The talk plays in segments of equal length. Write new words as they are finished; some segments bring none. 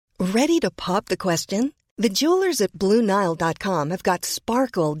Ready to pop the question? The jewelers at BlueNile.com have got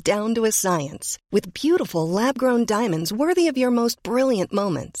sparkle down to a science with beautiful lab-grown diamonds worthy of your most brilliant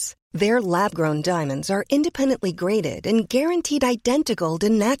moments. Their lab-grown diamonds are independently graded and guaranteed identical to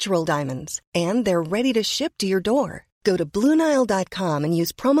natural diamonds, and they're ready to ship to your door. Go to BlueNile.com and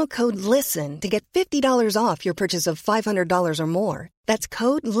use promo code LISTEN to get $50 off your purchase of $500 or more. That's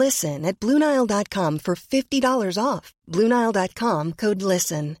code LISTEN at BlueNile.com for $50 off. BlueNile.com, code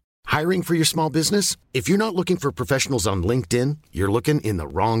LISTEN. Hiring for your small business? If you're not looking for professionals on LinkedIn, you're looking in the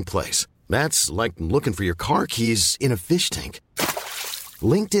wrong place. That's like looking for your car keys in a fish tank.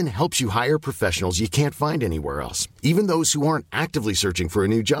 LinkedIn helps you hire professionals you can't find anywhere else, even those who aren't actively searching for a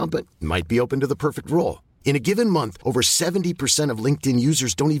new job but might be open to the perfect role. In a given month, over 70% of LinkedIn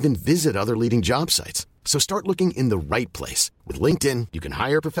users don't even visit other leading job sites. So start looking in the right place. With LinkedIn, you can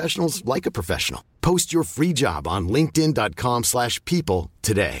hire professionals like a professional. Post your free job on linkedin.com/people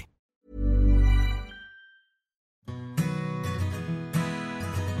today.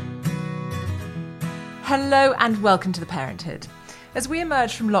 Hello and welcome to The Parenthood. As we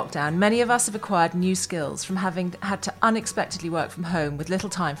emerge from lockdown, many of us have acquired new skills from having had to unexpectedly work from home with little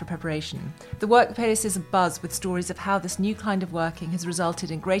time for preparation. The workplace is abuzz with stories of how this new kind of working has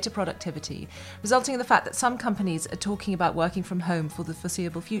resulted in greater productivity, resulting in the fact that some companies are talking about working from home for the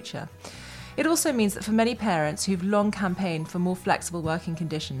foreseeable future. It also means that for many parents who've long campaigned for more flexible working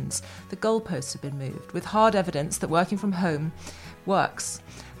conditions, the goalposts have been moved, with hard evidence that working from home works.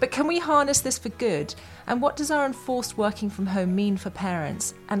 But can we harness this for good? And what does our enforced working from home mean for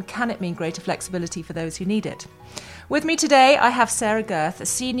parents? And can it mean greater flexibility for those who need it? With me today, I have Sarah Gerth, a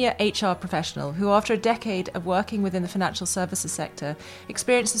senior HR professional who, after a decade of working within the financial services sector,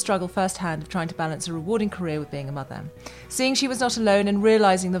 experienced the struggle firsthand of trying to balance a rewarding career with being a mother. Seeing she was not alone and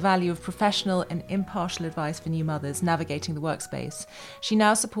realising the value of professional and impartial advice for new mothers navigating the workspace, she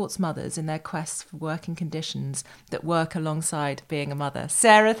now supports mothers in their quest for working conditions that work alongside being a mother.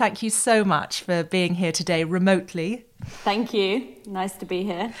 Sarah, thank you so much for being here today remotely. Thank you. Nice to be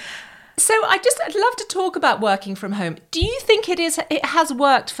here. So I'd love to talk about working from home. Do you think it has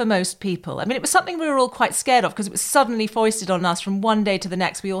worked for most people? I mean, it was something we were all quite scared of because it was suddenly foisted on us from one day to the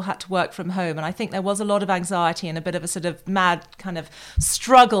next. We all had to work from home. And I think there was a lot of anxiety and a bit of a sort of mad kind of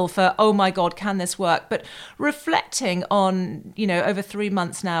struggle for, oh my God, can this work? But reflecting on, over 3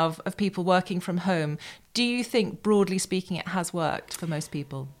 months now of people working from home, do you think, broadly speaking, it has worked for most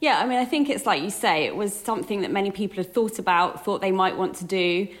people? Yeah, I mean, I think it's like you say, it was something that many people had thought they might want to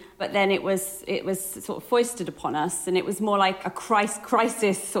do, but then it was sort of foisted upon us, and it was more like a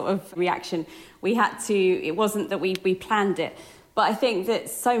crisis sort of reaction. It wasn't that we planned it, but I think that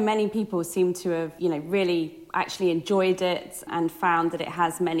so many people seem to have, really actually enjoyed it and found that it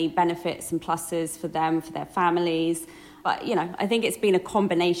has many benefits and pluses for them, for their families. But, I think it's been a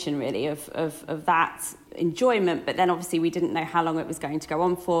combination, really, of that enjoyment. But then, obviously, we didn't know how long it was going to go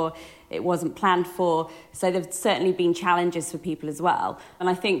on for. It wasn't planned for. So there've certainly been challenges for people as well. And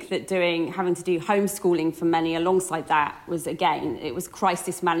I think that having to do homeschooling for many alongside that was, again, it was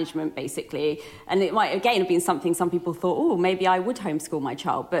crisis management, basically. And it might, again, have been something some people thought, oh, maybe I would homeschool my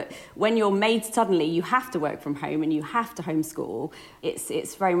child. But when you're made suddenly, you have to work from home and you have to homeschool,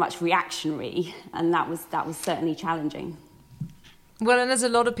 it's very much reactionary. And that was certainly challenging. Well, and as a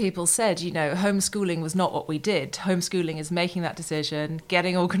lot of people said, homeschooling was not what we did. Homeschooling is making that decision,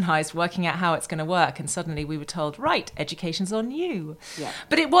 getting organised, working out how it's going to work. And suddenly we were told, right, education's on you. Yeah.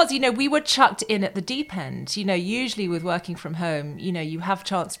 But it was, we were chucked in at the deep end. Usually with working from home, you have a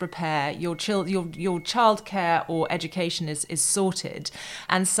chance to prepare, your childcare or education is sorted.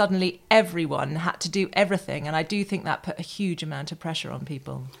 And suddenly everyone had to do everything. And I do think that put a huge amount of pressure on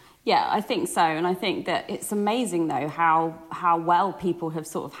people. Yeah, I think so. And I think that it's amazing, though, how well people have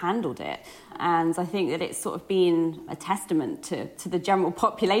sort of handled it. And I think that it's sort of been a testament to the general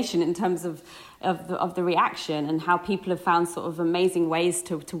population in terms of the reaction and how people have found sort of amazing ways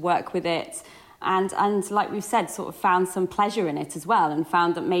to work with it. And like we've said, sort of found some pleasure in it as well, and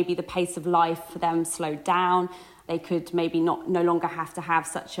found that maybe the pace of life for them slowed down. They could maybe no longer have to have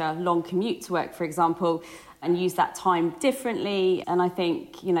such a long commute to work, for example, and use that time differently. And I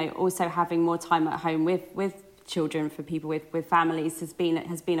think, also having more time at home with children for people with families has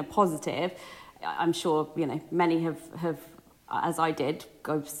been a positive. I'm sure, many have, as I did,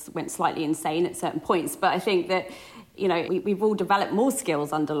 went slightly insane at certain points. But I think that, you know, we've all developed more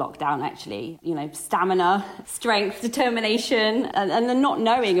skills under lockdown, actually. You know, stamina, strength, determination, and the not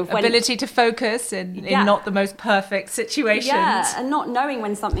knowing of when... Ability to focus in not the most perfect situations. Yeah, and not knowing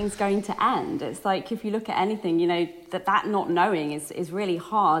when something's going to end. It's like, if you look at anything, you know, that not knowing is really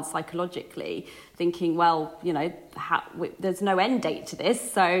hard psychologically, thinking, well, you know, there's no end date to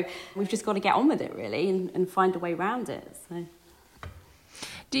this, so we've just got to get on with it, really, and find a way around it, so...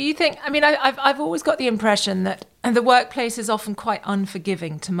 Do you think, I mean, I've always got the impression that the workplace is often quite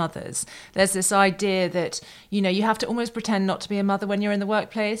unforgiving to mothers. There's this idea that, you know, you have to almost pretend not to be a mother when you're in the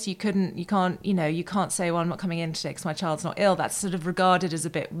workplace. You can't say, well, I'm not coming in today because my child's not ill. That's sort of regarded as a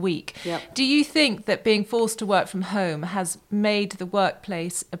bit weak. Yep. Do you think that being forced to work from home has made the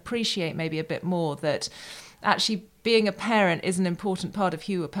workplace appreciate maybe a bit more that actually being a parent is an important part of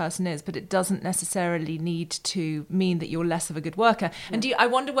who a person is, but it doesn't necessarily need to mean that you're less of a good worker? And I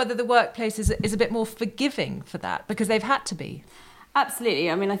wonder whether the workplace is a bit more forgiving for that, because they've had to be.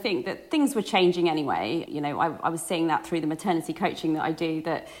 Absolutely. I mean, I think that things were changing anyway. You know, I was seeing that through the maternity coaching that I do,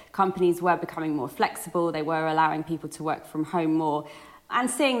 that companies were becoming more flexible. They were allowing people to work from home more,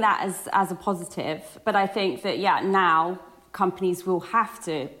 and seeing that as a positive. But I think that, now companies will have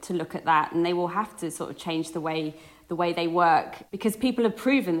to look at that, and they will have to sort of change the way they work, because people have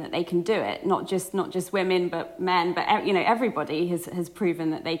proven that they can do it. Not just women, but men, but, you know, everybody has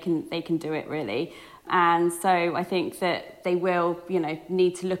proven that they can do it, really. And so I think that they will, you know,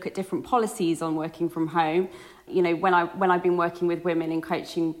 need to look at different policies on working from home. You know, when I've been working with women and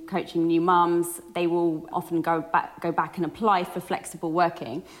coaching new mums, they will often go back and apply for flexible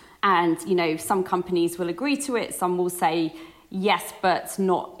working. And, you know, some companies will agree to it. Some will say yes, but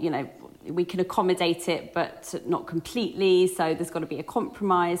not, you know, we can accommodate it, but not completely. So there's got to be a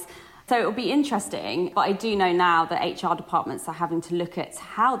compromise. So it'll be interesting. But I do know now that HR departments are having to look at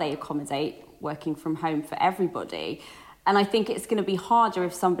how they accommodate working from home for everybody. And I think it's going to be harder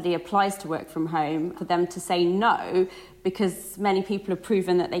if somebody applies to work from home for them to say no, because many people have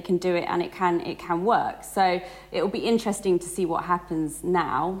proven that they can do it and it can work. So it will be interesting to see what happens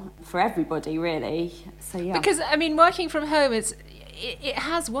now for everybody, really. So yeah. Because, I mean, working from home it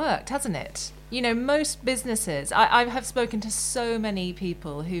has worked, hasn't it? You know, most businesses, I have spoken to so many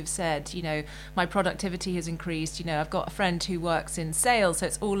people who've said, you know, my productivity has increased. You know, I've got a friend who works in sales, so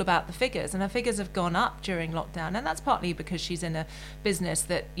it's all about the figures, and her figures have gone up during lockdown. And that's partly because she's in a business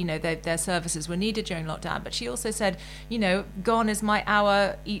that, you know, their services were needed during lockdown. But she also said, you know, gone is my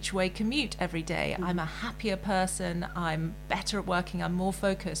hour each way commute every day. I'm a happier person. I'm better at working. I'm more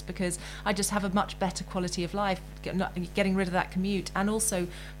focused because I just have a much better quality of life, getting rid of that commute, and also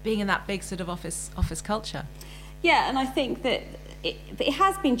being in that big sort of office culture. Yeah, and I think that it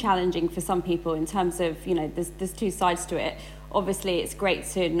has been challenging for some people in terms of, you know, there's two sides to it. Obviously, it's great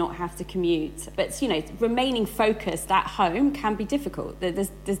to not have to commute, but, you know, remaining focused at home can be difficult. There's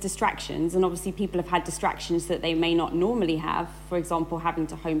distractions, and obviously people have had distractions that they may not normally have, for example, having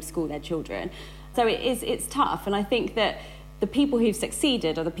to homeschool their children. So it's tough, and I think that the people who've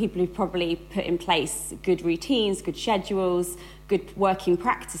succeeded are the people who've probably put in place good routines, good schedules, good working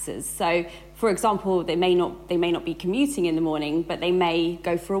practices. So, for example, they may not be commuting in the morning, but they may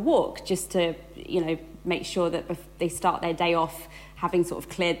go for a walk just to, you know, make sure that they start their day off having sort of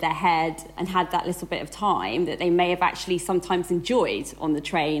cleared their head and had that little bit of time that they may have actually sometimes enjoyed on the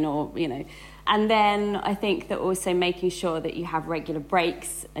train, or, you know. And then I think that also making sure that you have regular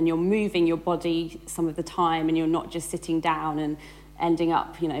breaks and you're moving your body some of the time, and you're not just sitting down and ending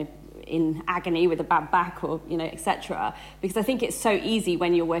up, you know, in agony with a bad back, or, you know, etc. Because I think it's so easy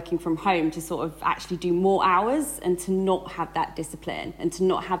when you're working from home to sort of actually do more hours and to not have that discipline and to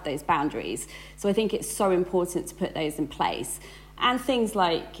not have those boundaries. So I think it's so important to put those in place. And things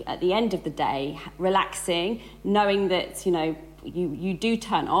like, at the end of the day, relaxing, knowing that, you know, you do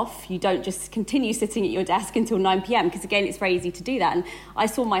turn off. You don't just continue sitting at your desk until 9 p.m, because, again, it's very easy to do that. And I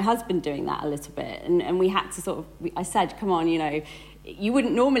saw my husband doing that a little bit, and we had to sort of, I said, come on, you know, you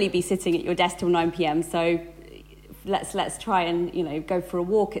wouldn't normally be sitting at your desk till 9 p.m, so let's try and, you know, go for a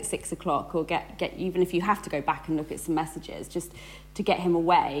walk at 6 o'clock, or get even if you have to go back and look at some messages, just to get him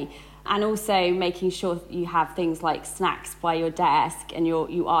away. And also making sure you have things like snacks by your desk, and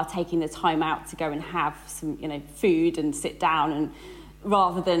you are taking the time out to go and have some, you know, food and sit down, and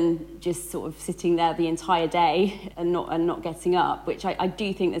rather than just sort of sitting there the entire day and not getting up, which I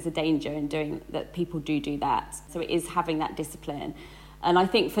do think there's a danger in doing that. People do that. So it is having that discipline. And I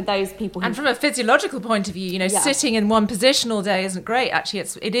think for those people who... And from a physiological point of view, you know, sitting in one position all day isn't great. Actually,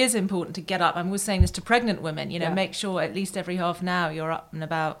 it is important to get up. I was saying this to pregnant women, you know, make sure at least every half an hour you're up and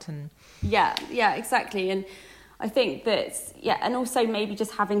about. And Yeah, exactly. And I think that, and also maybe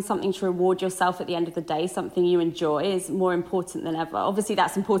just having something to reward yourself at the end of the day, something you enjoy, is more important than ever. Obviously,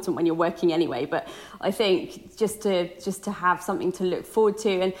 that's important when you're working anyway, but I think just to have something to look forward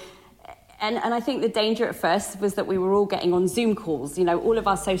to. And I think the danger at first was that we were all getting on Zoom calls. All of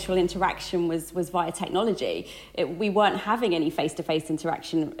our social interaction was via technology. We weren't having any face-to-face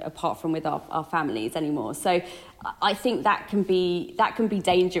interaction apart from with our families anymore. So I think that can be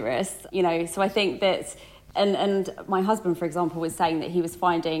dangerous. So I think that, and my husband, for example, was saying that he was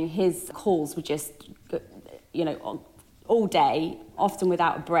finding his calls were just, all day, often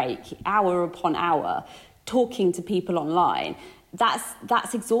without a break, hour upon hour, talking to people online.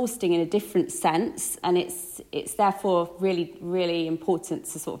 That's exhausting in a different sense, and it's therefore really, really important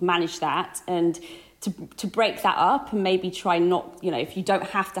to sort of manage that and to break that up and maybe try not, if you don't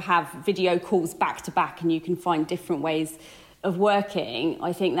have to have video calls back to back and you can find different ways of working,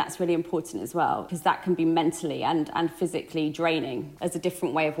 I think that's really important as well, because that can be mentally and physically draining as a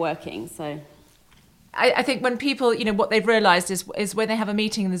different way of working. So I think when people, what they've realised is when they have a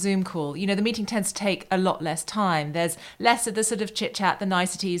meeting in the Zoom call, the meeting tends to take a lot less time. There's less of the sort of chit-chat, the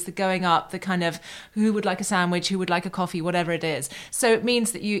niceties, the going up, the kind of who would like a sandwich, who would like a coffee, whatever it is. So it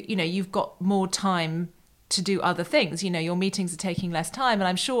means that you've got more time to do other things. Your meetings are taking less time. And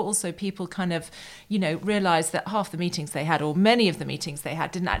I'm sure also people kind of, realise that half the meetings they had, or many of the meetings they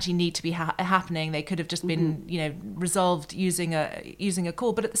had, didn't actually need to be happening. They could have just been, resolved using a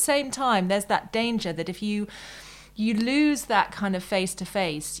call. But at the same time, there's that danger that if you lose that kind of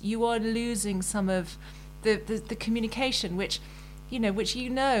face-to-face, you are losing some of the communication, which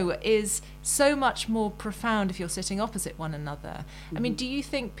is so much more profound if you're sitting opposite one another. I mean, do you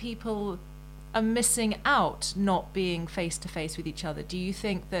think people are missing out not being face to face with each other? Do you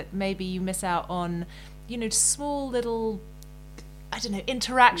think that maybe you miss out on, small little,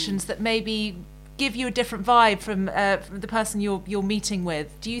 interactions that maybe give you a different vibe from the person you're meeting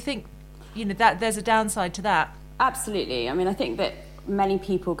with? Do you think, that there's a downside to that? Absolutely. I mean, I think that many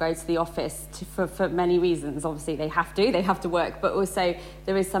people go to the office for many reasons. Obviously, they have to work, but also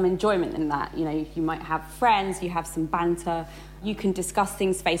there is some enjoyment in that. You might have friends, you have some banter, you can discuss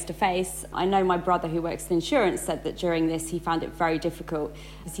things face to face. I know my brother, who works in insurance, said that during this he found it very difficult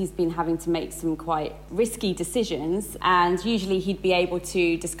because he's been having to make some quite risky decisions, and usually he'd be able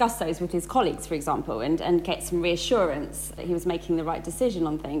to discuss those with his colleagues, for example, and get some reassurance that he was making the right decision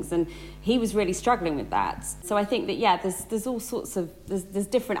on things, and he was really struggling with that. So I think that there's all sorts of there's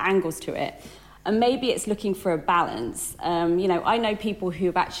different angles to it. And maybe it's looking for a balance. I know people who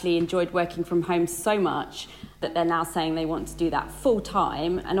have actually enjoyed working from home so much that they're now saying they want to do that full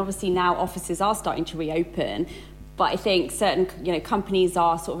time. And obviously now offices are starting to reopen. But I think certain companies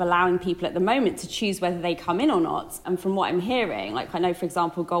are sort of allowing people at the moment to choose whether they come in or not. And from what I'm hearing, I know, for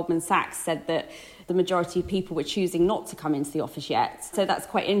example, Goldman Sachs said that the majority of people were choosing not to come into the office yet. So that's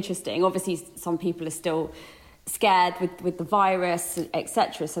quite interesting. Obviously, some people are still scared with the virus,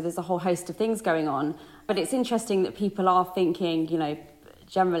 etc. So there's a whole host of things going on. But it's interesting that people are thinking,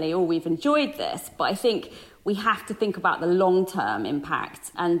 generally, we've enjoyed this. But I think we have to think about the long-term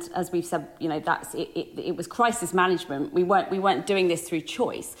impact. And as we've said, that's it was crisis management. We weren't doing this through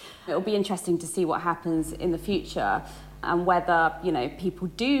choice. It'll be interesting to see what happens in the future and whether, people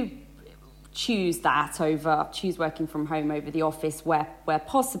do choose working from home over the office where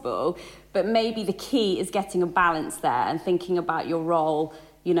possible. But maybe the key is getting a balance there and thinking about your role.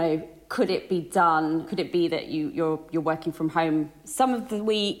 Could it be done? Could it be that you're working from home some of the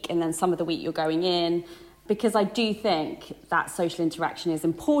week and then some of the week you're going in? Because I do think that social interaction is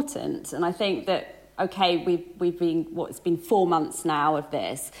important. And I think that, we've been, it's been 4 months now of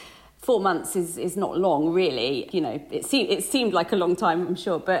this. 4 months is not long, really. It seemed like a long time, I'm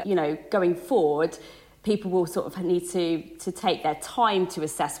sure. But, going forward, people will sort of need to take their time to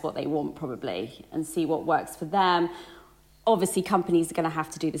assess what they want, probably, and see what works for them. Obviously, companies are going to have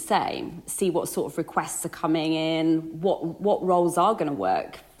to do the same, see what sort of requests are coming in, what roles are going to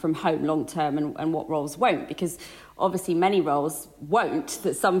work from home long term and what roles won't, because obviously many roles won't,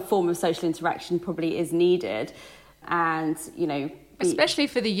 that some form of social interaction probably is needed. And, especially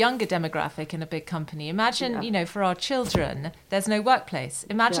for the younger demographic in a big company. Imagine, for our children, there's no workplace.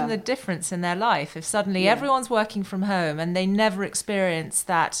 Imagine the difference in their life if suddenly everyone's working from home and they never experience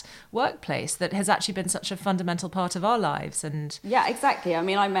that workplace that has actually been such a fundamental part of our lives. And yeah, exactly. I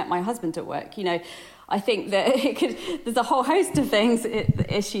mean, I met my husband at work. I think that there's a whole host of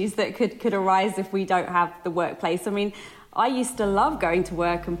issues that could arise if we don't have the workplace. I mean, I used to love going to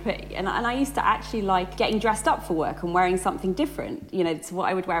work and I used to actually like getting dressed up for work and wearing something different, to what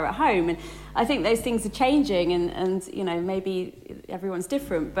I would wear at home. And I think those things are changing and maybe everyone's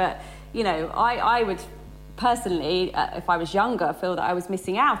different. But, I would personally, if I was younger, I feel that I was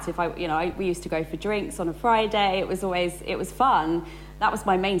missing out. If we used to go for drinks on a Friday. It was fun. That was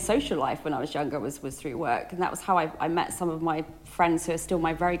my main social life when I was younger, was through work. And that was how I met some of my friends who are still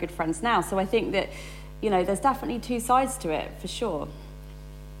my very good friends now. So I think that, there's definitely two sides to it, for sure.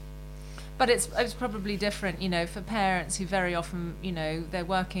 But it's probably different, for parents who very often, they're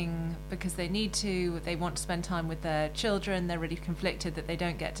working because they need to, they want to spend time with their children, they're really conflicted that they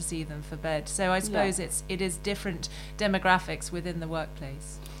don't get to see them for bed. So I suppose it is different demographics within the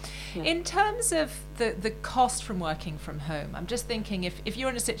workplace. Yeah. In terms of the cost from working from home, I'm just thinking if you're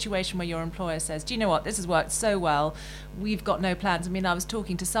in a situation where your employer says, do you know what, this has worked so well, we've got no plans. I mean, I was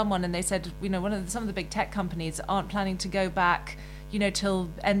talking to someone and they said, some of the big tech companies aren't planning to go back till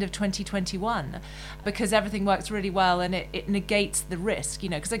end of 2021 because everything works really well and it negates the risk,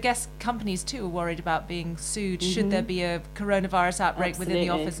 because I guess companies too are worried about being sued should there be a coronavirus outbreak within the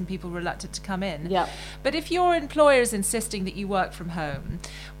office and people reluctant to come in. Yep. But if your employer is insisting that you work from home,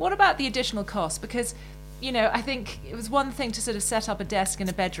 what about the additional costs? Because I think it was one thing to sort of set up a desk in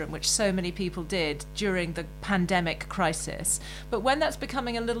a bedroom, which so many people did during the pandemic crisis. But when that's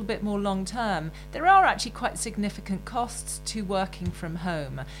becoming a little bit more long term, there are actually quite significant costs to working from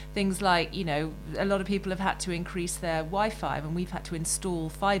home. Things like, a lot of people have had to increase their Wi-Fi and we've had to install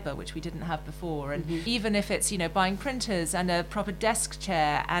fibre, which we didn't have before. And even if it's, buying printers and a proper desk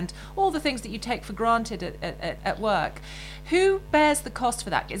chair and all the things that you take for granted at work, who bears the cost for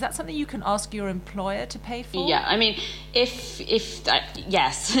that? Is that something you can ask your employer to pay for? Yeah, I mean, if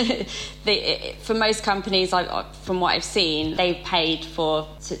yes, for most companies, from what I've seen, they've paid for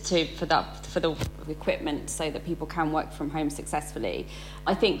the equipment so that people can work from home successfully.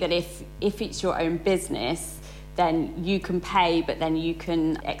 I think that if it's your own business, then you can pay, but then you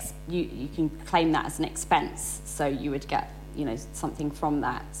can claim that as an expense. So you would get something from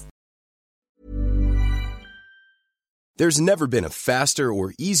that. There's never been a faster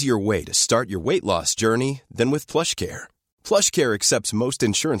or easier way to start your weight loss journey than with PlushCare. PlushCare accepts most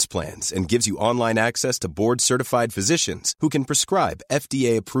insurance plans and gives you online access to board-certified physicians who can prescribe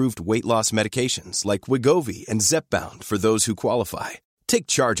FDA-approved weight loss medications like Wegovy and Zepbound for those who qualify. Take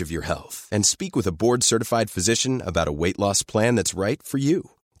charge of your health and speak with a board-certified physician about a weight loss plan that's right for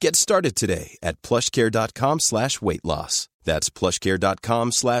you. Get started today at plushcare.com/weight loss. That's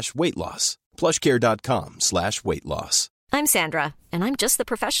plushcare.com/weight loss. plushcare.com/weight loss. I'm Sandra, and I'm just the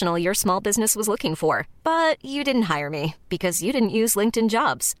professional your small business was looking for. But you didn't hire me because you didn't use LinkedIn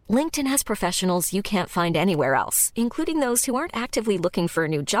Jobs. LinkedIn has professionals you can't find anywhere else, including those who aren't actively looking for a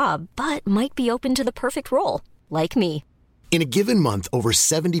new job, but might be open to the perfect role, like me. In a given month, over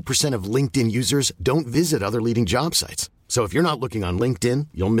 70% of LinkedIn users don't visit other leading job sites. So if you're not looking on LinkedIn,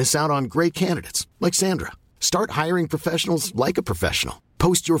 you'll miss out on great candidates like Sandra. Start hiring professionals like a professional.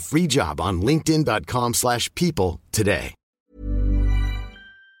 Post your free job on linkedin.com/people today.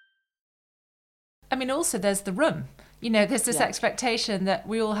 I mean, also there's the room. There's this expectation that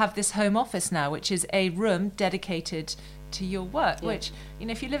we all have this home office now, which is a room dedicated to your work, which,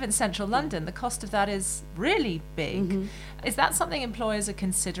 if you live in central London, the cost of that is really big. Is that something employers are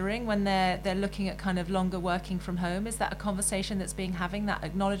considering when they're looking at kind of longer working from home? Is that a conversation that's being having, that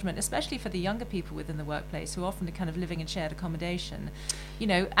acknowledgement, especially for the younger people within the workplace who often are kind of living in shared accommodation?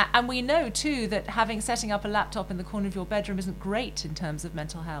 And we know too that setting up a laptop in the corner of your bedroom isn't great in terms of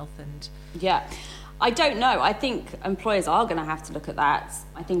mental health and... Yeah. I don't know. I think employers are going to have to look at that.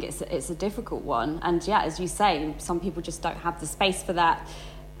 I think it's a difficult one. And yeah, as you say, some people just don't have the space for that.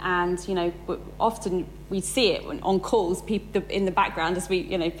 And, often we see it on calls, people in the background as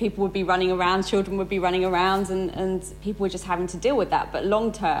people would be running around, children would be running around and people were just having to deal with that. But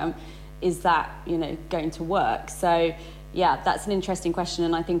long term, is that, going to work? So yeah, that's an interesting question.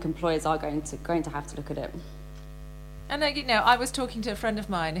 And I think employers are going to have to look at it. And I was talking to a friend of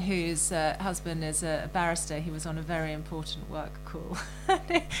mine whose husband is a barrister. He was on a very important work call.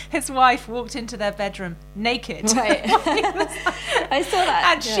 His wife walked into their bedroom naked. Right. I saw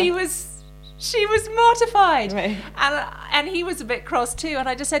that. And she was mortified. Right. And he was a bit cross too. And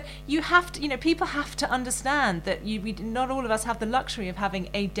I just said, you have to, people have to understand that not all of us have the luxury of having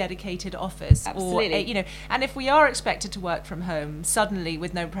a dedicated office. Absolutely. Or and if we are expected to work from home suddenly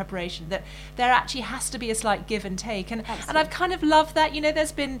with no preparation, that there actually has to be a slight give and take. And I've kind of loved that.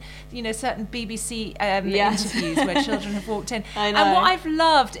 There's been, certain BBC interviews where children have walked in. I know. And what I've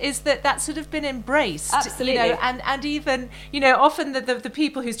loved is that that's sort of been embraced. Absolutely. And even, often the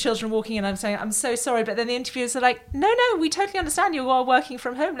people whose children are walking in, I'm saying, I'm so sorry, but then the interviewers are like, no, we totally understand you are working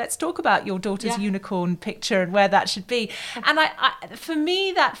from home. Let's talk about your daughter's unicorn picture and where that should be. And I for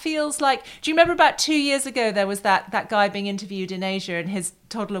me, that feels like, do you remember about 2 years ago, there was that guy being interviewed in Asia and his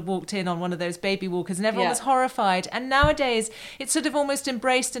toddler walked in on one of those baby walkers and everyone was horrified. And nowadays it's sort of almost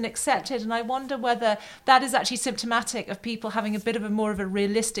embraced and accepted. And I wonder whether that is actually symptomatic of people having a bit of a more of a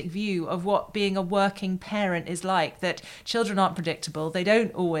realistic view of what being a working parent is like, that children aren't predictable. They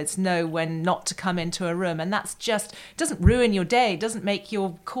don't always know when not to come into a room. And that's just, it doesn't ruin your day, doesn't make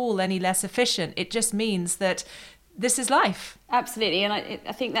your call any less efficient. It just means that this is life. Absolutely, and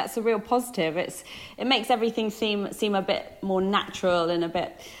I think that's a real positive. It makes everything seem a bit more natural and a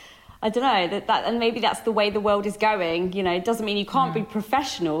bit, I don't know, that and maybe that's the way the world is going. You know, it doesn't mean you can't be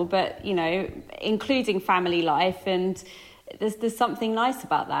professional, but, you know, including family life, and there's something nice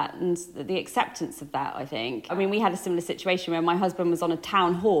about that and the acceptance of that, I think. I mean, we had a similar situation where my husband was on a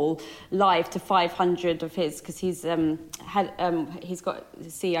town hall live to 500 of his, because he's got the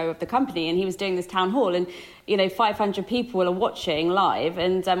CEO of the company, and he was doing this town hall, and, you know, 500 people are watching live,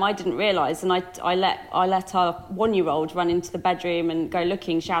 and I didn't realise, and I let our 1-year-old run into the bedroom and go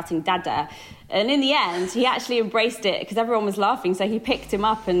looking, shouting "Dada." And in the end, he actually embraced it because everyone was laughing, so he picked him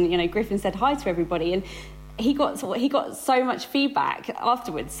up, and, you know, Griffin said hi to everybody, and he got so much feedback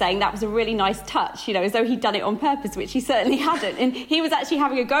afterwards saying that was a really nice touch, you know, as though he'd done it on purpose, which he certainly hadn't. And he was actually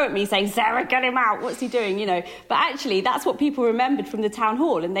having a go at me saying, "Sarah, get him out, what's he doing?" You know, but actually that's what people remembered from the town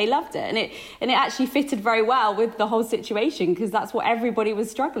hall, and they loved it. And it actually fitted very well with the whole situation, because that's what everybody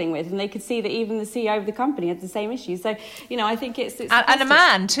was struggling with, and they could see that even the CEO of the company had the same issue. So, you know, I think it's and a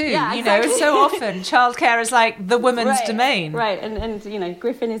man too. Yeah, exactly. You know, so often childcare is like the woman's domain. Right, and you know,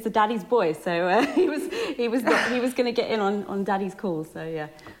 Griffin is the daddy's boy, so he was going to get in on daddy's call. So yeah,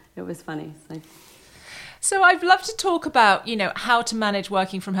 it was funny. So I'd love to talk about, you know, how to manage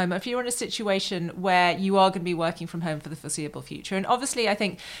working from home if you're in a situation where you are going to be working from home for the foreseeable future. And obviously I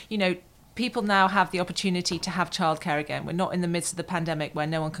think, you know, people now have the opportunity to have childcare again. We're not in the midst of the pandemic where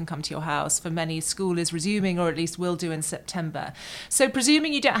no one can come to your house. For many, school is resuming, or at least will do in September. So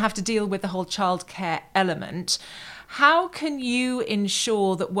presuming you don't have to deal with the whole childcare element, how can you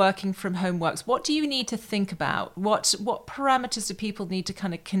ensure that working from home works? What do you need to think about? What parameters do people need to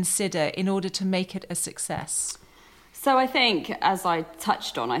kind of consider in order to make it a success? So I think, as I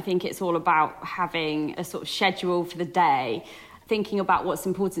touched on, I think it's all about having a sort of schedule for the day, thinking about what's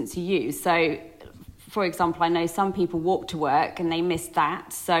important to you. So, for example, I know some people walk to work and they miss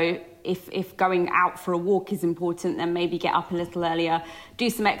that. So if going out for a walk is important, then maybe get up a little earlier,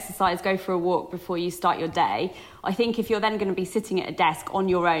 do some exercise, go for a walk before you start your day. I think if you're then going to be sitting at a desk on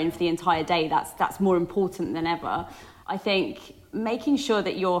your own for the entire day, that's more important than ever. I think making sure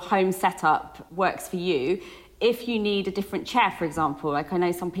that your home setup works for you. If you need a different chair, for example, like I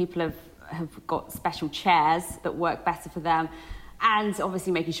know some people have got special chairs that work better for them, and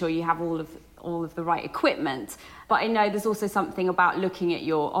obviously making sure you have all of the right equipment. But I know there's also something about looking at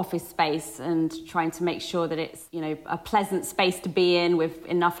your office space and trying to make sure that it's, you know, a pleasant space to be in with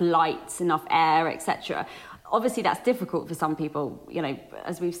enough lights, enough air, etc. Obviously that's difficult for some people, you know,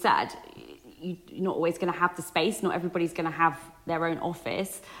 as we've said, you're not always going to have the space, not everybody's going to have their own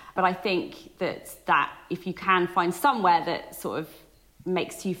office. But I think that if you can find somewhere that sort of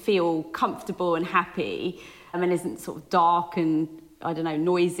makes you feel comfortable and happy, and isn't sort of dark and, I don't know,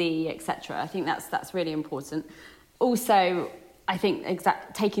 noisy, etc. I think that's really important. Also, I think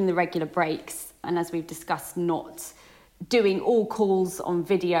taking the regular breaks, and as we've discussed, not doing all calls on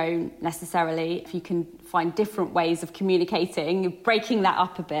video necessarily. If you can find different ways of communicating, breaking that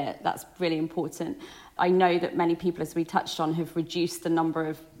up a bit, that's really important. I know that many people, as we touched on, have reduced the number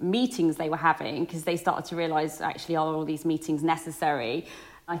of meetings they were having because they started to realise, actually, are all these meetings necessary?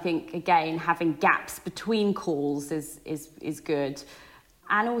 I think, again, having gaps between calls is good.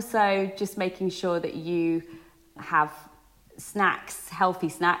 And also just making sure that you have snacks, healthy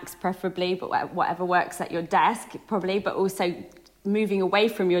snacks preferably, but whatever works at your desk probably, but also moving away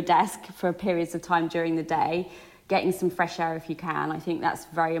from your desk for periods of time during the day, getting some fresh air if you can. I think that's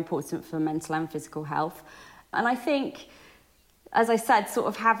very important for mental and physical health. And I think, as I said, sort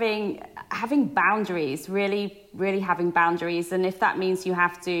of having boundaries, really having boundaries. And if that means you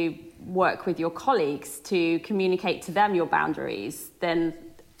have to work with your colleagues to communicate to them your boundaries, then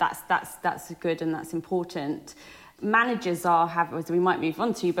that's good and that's important. Managers as we might move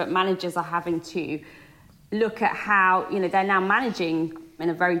on to, but managers are having to look at how, you know, they're now managing in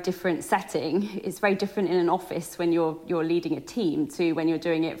a very different setting. It's very different in an office when you're leading a team to when you're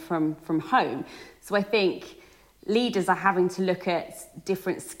doing it from home. So I think leaders are having to look at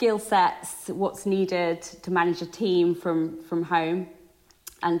different skill sets, what's needed to manage a team from home,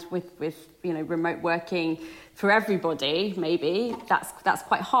 and with you know, remote working for everybody, maybe that's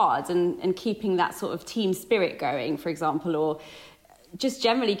quite hard, and keeping that sort of team spirit going, for example, or just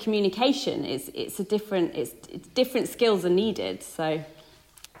generally communication it's different skills are needed. So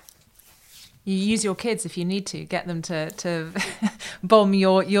You use your kids if you need to, get them to bomb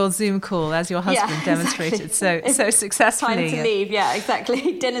your Zoom call as your husband demonstrated so successfully. Time to leave, yeah,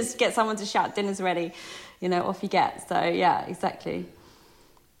 exactly. Get someone to shout, dinner's ready, off you get. So, yeah, exactly.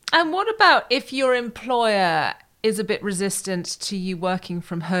 And what about if your employer is a bit resistant to you working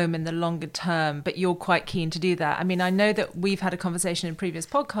from home in the longer term, but you're quite keen to do that? I mean, I know that we've had a conversation in previous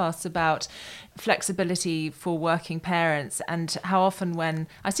podcasts about flexibility for working parents, and how often, when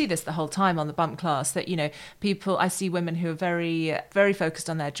I see this the whole time on the bump class, that, I see women who are very, very focused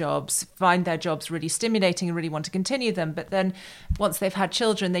on their jobs, find their jobs really stimulating and really want to continue them. But then once they've had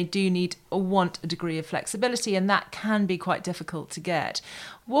children, they do need or want a degree of flexibility, and that can be quite difficult to get.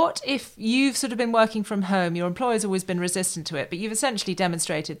 What if you've sort of been working from home, your employer's always been resistant to it, but you've essentially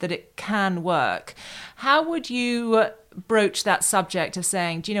demonstrated that it can work? How would you broach that subject of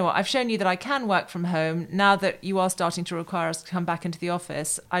saying, do you know what, I've shown you that I can work from home. Now that you are starting to require us to come back into the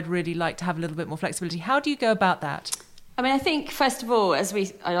office, I'd really like to have a little bit more flexibility. How do you go about that? I mean, I think, first of all, as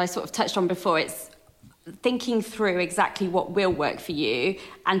I sort of touched on before, it's thinking through exactly what will work for you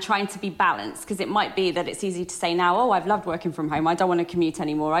and trying to be balanced, because it might be that it's easy to say now, oh, I've loved working from home, I don't want to commute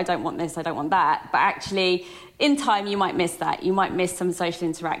anymore, I don't want this, I don't want that. But actually, in time, you might miss that. You might miss some social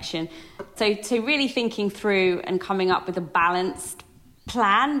interaction. So really thinking through and coming up with a balanced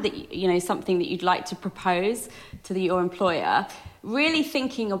plan, that something that you'd like to propose to your employer, really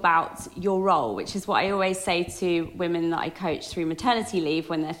thinking about your role, which is what I always say to women that I coach through maternity leave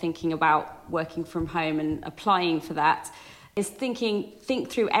when they're thinking about working from home and applying for that, is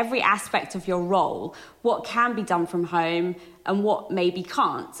think through every aspect of your role, what can be done from home and what maybe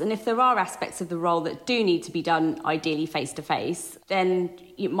can't. And if there are aspects of the role that do need to be done ideally face-to-face, then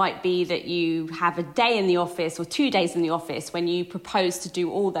it might be that you have a day in the office or 2 days in the office when you propose to do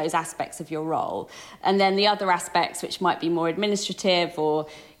all those aspects of your role. And then the other aspects, which might be more administrative or,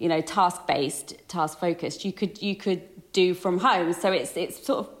 task-based, task-focused, you could do from home. So it's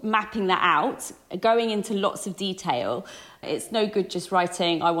sort of mapping that out, going into lots of detail. It's no good just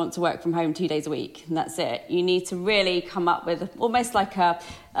writing, I want to work from home 2 days a week, and that's it. You need to really come up with almost like a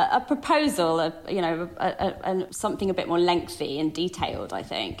proposal, something a bit more lengthy and detailed, I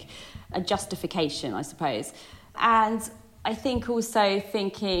think. A justification, I suppose. And I think also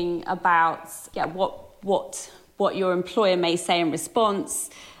thinking about what your employer may say in response.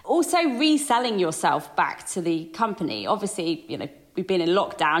 Also reselling yourself back to the company. Obviously, we've been in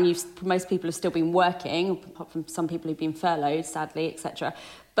lockdown. Most people have still been working, apart from some people who've been furloughed, sadly, etc.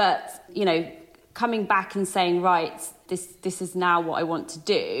 But, coming back and saying, right, this is now what I want to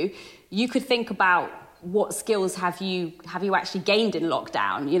do. You could think about what skills have you actually gained in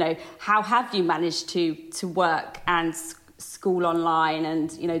lockdown? How have you managed to work and school online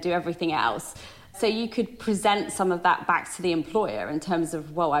and, do everything else? So you could present some of that back to the employer in terms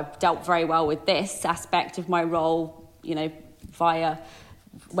of, well, I've dealt very well with this aspect of my role, via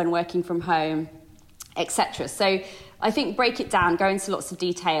when working from home, etc. So I think break it down, go into lots of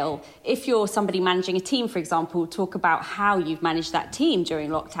detail. If you're somebody managing a team, for example, talk about how you've managed that team during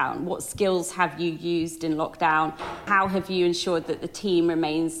lockdown. What skills have you used in lockdown? How have you ensured that the team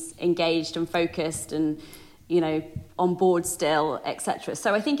remains engaged and focused and, on board still, etc.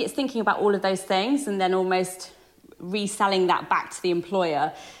 So I think it's thinking about all of those things and then almost reselling that back to the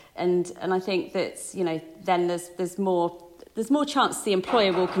employer. And I think that, then there's more chance the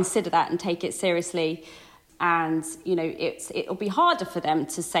employer will consider that and take it seriously. And, it'll be harder for them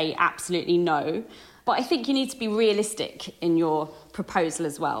to say absolutely no. But I think you need to be realistic in your proposal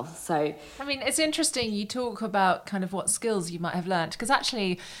as well. So, I mean, it's interesting you talk about kind of what skills you might have learnt, because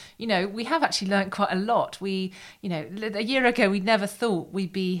actually, we have actually learnt quite a lot. We, a year ago, we never thought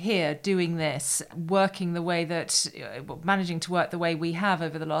we'd be here doing this, working the way that, managing to work the way we have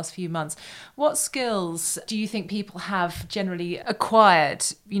over the last few months. What skills do you think people have generally acquired,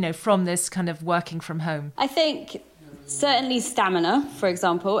 from this kind of working from home? I think certainly stamina, for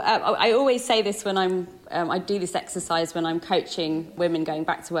example. I always say this when I do this exercise when I'm coaching women going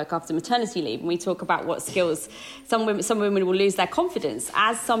back to work after maternity leave, and we talk about what skills some women will lose their confidence,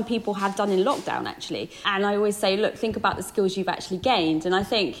 as some people have done in lockdown, actually. And I always say, look, think about the skills you've actually gained. And I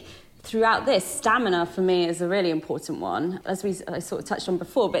think throughout this, stamina for me is a really important one, as I sort of touched on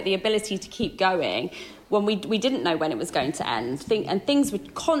before, but the ability to keep going when we didn't know when it was going to end. And things were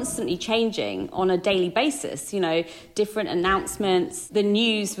constantly changing on a daily basis, different announcements. The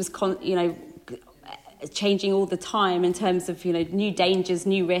news was, changing all the time in terms of, new dangers,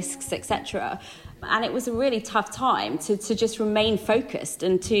 new risks, etc. And it was a really tough time to just remain focused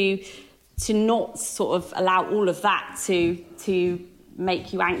and to not sort of allow all of that to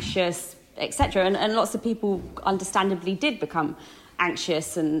make you anxious, etc. And lots of people understandably did become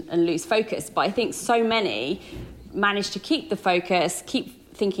anxious and lose focus. But I think so many manage to keep the focus,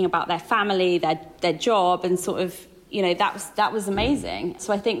 keep thinking about their family, their job, and sort of, that was amazing.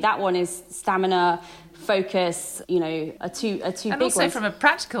 So I think that one is stamina, focus, are two big ones. And also from a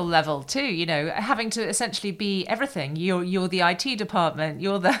practical level too, having to essentially be everything. You're the IT department,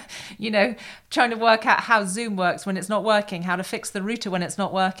 you're the, trying to work out how Zoom works when it's not working, how to fix the router when it's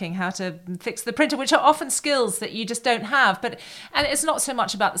not working, how to fix the printer, which are often skills that you just don't have. And it's not so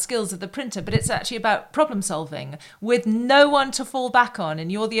much about the skills of the printer, but it's actually about problem solving with no one to fall back on,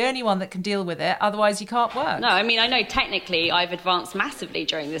 and you're the only one that can deal with it, otherwise you can't work. No, I mean, I know technically I've advanced massively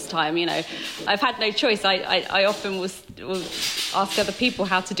during this time, I've had no choice. I often will ask other people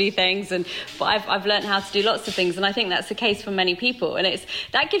how to do things, but I've learned how to do lots of things, and I think that's the case for many people. And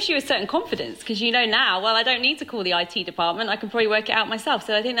that gives you a certain confidence, because now, well, I don't need to call the IT department. I can probably work it out myself.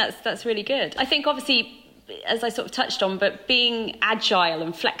 So I think that's really good. I think obviously, as I sort of touched on, but being agile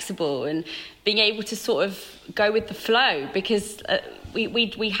and flexible and being able to sort of go with the flow, because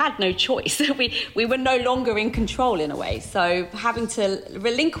we had no choice. we were no longer in control in a way. So having to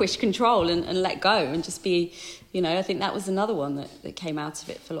relinquish control and let go and just be, I think that was another one that came out of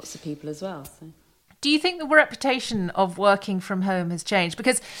it for lots of people as well. So. Do you think the reputation of working from home has changed?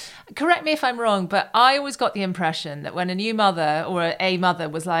 Because, correct me if I'm wrong, but I always got the impression that when a new mother or a mother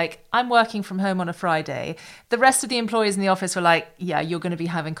was like, I'm working from home on a Friday, the rest of the employees in the office were like, yeah, you're going to be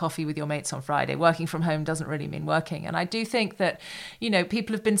having coffee with your mates on Friday. Working from home doesn't really mean working. And I do think that,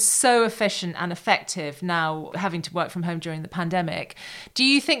 people have been so efficient and effective now having to work from home during the pandemic. Do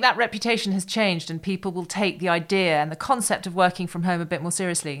you think that reputation has changed and people will take the idea and the concept of working from home a bit more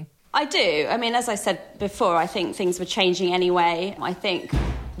seriously? I do. I mean, as I said before, I think things were changing anyway. I think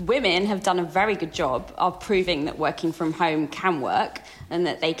women have done a very good job of proving that working from home can work and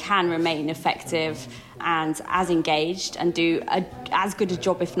that they can remain effective and as engaged and do as good a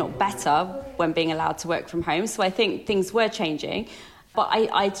job, if not better, when being allowed to work from home. So I think things were changing. But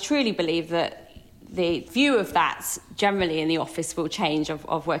I truly believe that the view of that generally in the office will change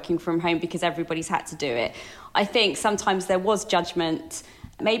of working from home, because everybody's had to do it. I think sometimes there was judgment,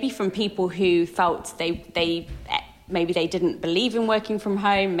 maybe from people who felt maybe they didn't believe in working from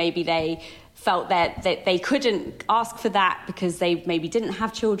home, maybe they felt that they couldn't ask for that because they maybe didn't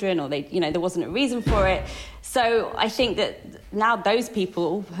have children, or there wasn't a reason for it. So I think that now those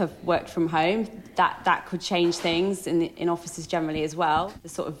people have worked from home, that could change things in offices generally as well, the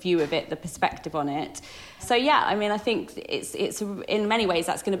sort of view of it, the perspective on it. So yeah, I mean, I think it's in many ways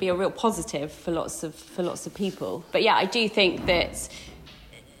that's going to be a real positive for lots of people. But yeah, I do think that,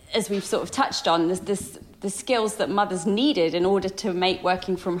 as we've sort of touched on, the skills that mothers needed in order to make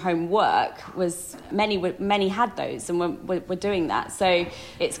working from home work was many had those, and we're doing that. So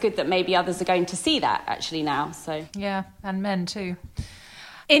it's good that maybe others are going to see that actually now. So yeah, and men too.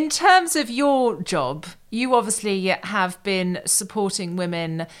 In terms of your job, you obviously have been supporting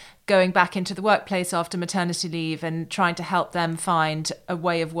women going back into the workplace after maternity leave and trying to help them find a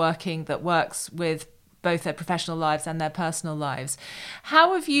way of working that works with both their professional lives and their personal lives.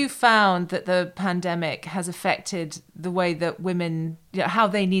 How have you found that the pandemic has affected the way that women, how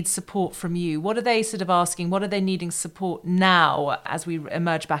they need support from you? What are they sort of asking? What are they needing support now as we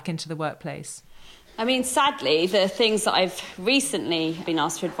emerge back into the workplace? I mean, sadly, the things that I've recently been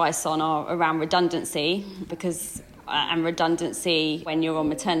asked for advice on are around redundancy, and redundancy when you're on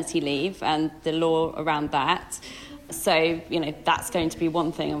maternity leave and the law around that. So, that's going to be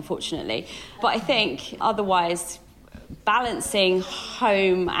one thing, unfortunately. But I think otherwise, balancing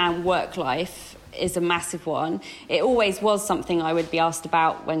home and work life is a massive one. It always was something I would be asked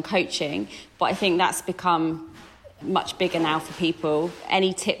about when coaching, but I think that's become much bigger now for people.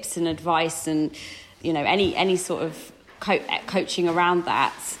 Any tips and advice and, any sort of coaching around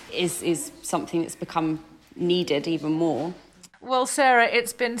that is something that's become needed even more. Well, Sarah,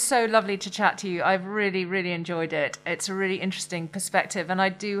 it's been so lovely to chat to you. I've really, really enjoyed it. It's a really interesting perspective. And I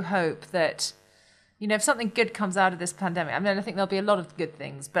do hope that, if something good comes out of this pandemic, I mean, I think there'll be a lot of good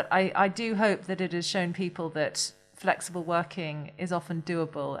things, but I do hope that it has shown people that flexible working is often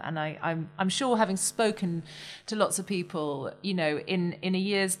doable. And I'm sure, having spoken to lots of people, in a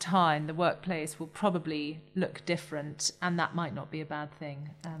year's time, the workplace will probably look different, and that might not be a bad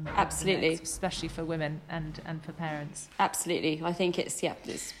thing. Absolutely. Especially for women and for parents. Absolutely. I think it's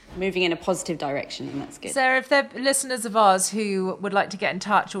moving in a positive direction, and that's good. Sarah, if there are listeners of ours who would like to get in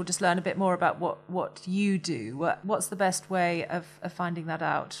touch or just learn a bit more about what you do, what's the best way of finding that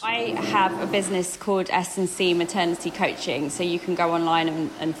out? I have a business called S&C Maternity Coaching, so you can go online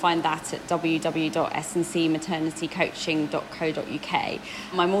and find that at www.sncmaternitycoaching.co.uk.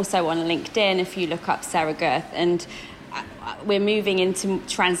 I'm also on LinkedIn if you look up Sarah Gerth, and we're moving into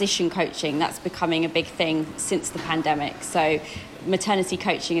transition coaching. That's becoming a big thing since the pandemic. So maternity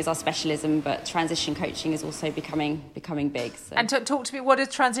coaching is our specialism, but transition coaching is also becoming big. So. And talk to me, what is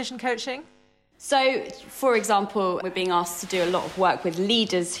transition coaching? So, for example, we're being asked to do a lot of work with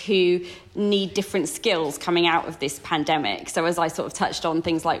leaders who need different skills coming out of this pandemic. So as I sort of touched on,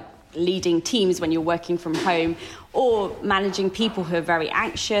 things like leading teams when you're working from home, or managing people who are very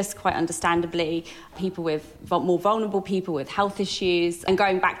anxious, quite understandably, people with more vulnerable people with health issues, and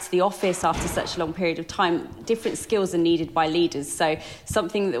going back to the office after such a long period of time. Different skills are needed by leaders. So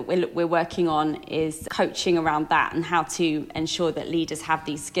something that we're working on is coaching around that and how to ensure that leaders have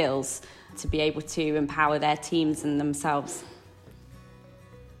these skills to be able to empower their teams and themselves.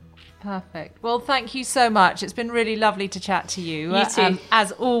 Perfect. Well, thank you so much. It's been really lovely to chat to you. You too.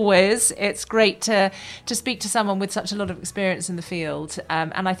 As always, it's great to speak to someone with such a lot of experience in the field.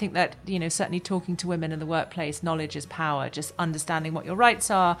 And I think that, certainly talking to women in the workplace, knowledge is power. Just understanding what your rights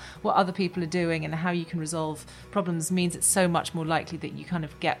are, what other people are doing, and how you can resolve problems means it's so much more likely that you kind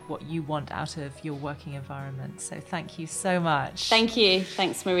of get what you want out of your working environment. So thank you so much. Thank you.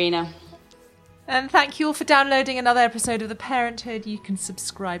 Thanks, Marina. And thank you all for downloading another episode of The Parenthood. You can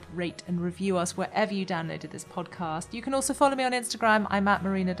subscribe, rate and review us wherever you downloaded this podcast. You can also follow me on Instagram. I'm at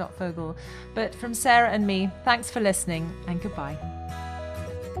marina.fogel. But from Sarah and me, thanks for listening and goodbye.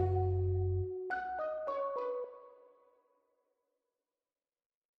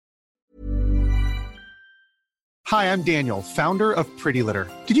 Hi, I'm Daniel, founder of Pretty Litter.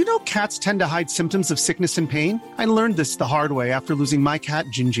 Did you know cats tend to hide symptoms of sickness and pain? I learned this the hard way after losing my cat,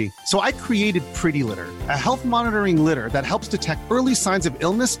 Gingy. So I created Pretty Litter, a health monitoring litter that helps detect early signs of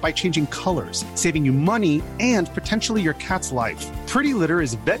illness by changing colors, saving you money and potentially your cat's life. Pretty Litter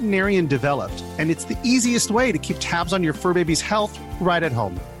is veterinarian developed, and it's the easiest way to keep tabs on your fur baby's health right at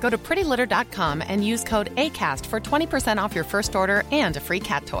home. Go to prettylitter.com and use code ACAST for 20% off your first order and a free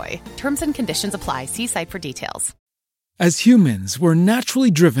cat toy. Terms and conditions apply. See site for details. As humans, we're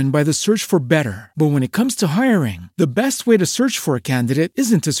naturally driven by the search for better. But when it comes to hiring, the best way to search for a candidate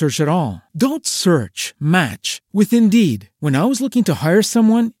isn't to search at all. Don't search, match with Indeed. When I was looking to hire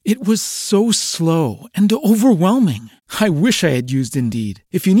someone, it was so slow and overwhelming. I wish I had used Indeed.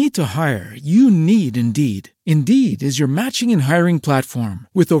 If you need to hire, you need Indeed. Indeed is your matching and hiring platform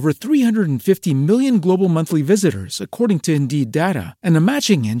with over 350 million global monthly visitors, according to Indeed data, and a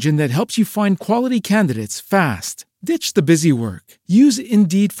matching engine that helps you find quality candidates fast. Ditch the busy work. Use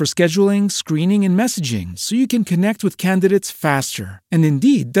Indeed for scheduling, screening, and messaging so you can connect with candidates faster. And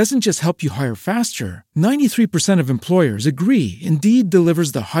Indeed doesn't just help you hire faster. 93% of employers agree Indeed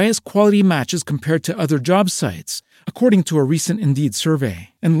delivers the highest quality matches compared to other job sites, according to a recent Indeed survey.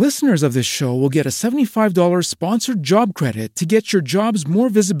 And listeners of this show will get a $75 sponsored job credit to get your jobs more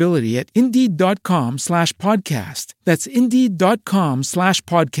visibility at Indeed.com/podcast. That's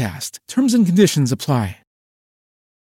Indeed.com/podcast. Terms and conditions apply.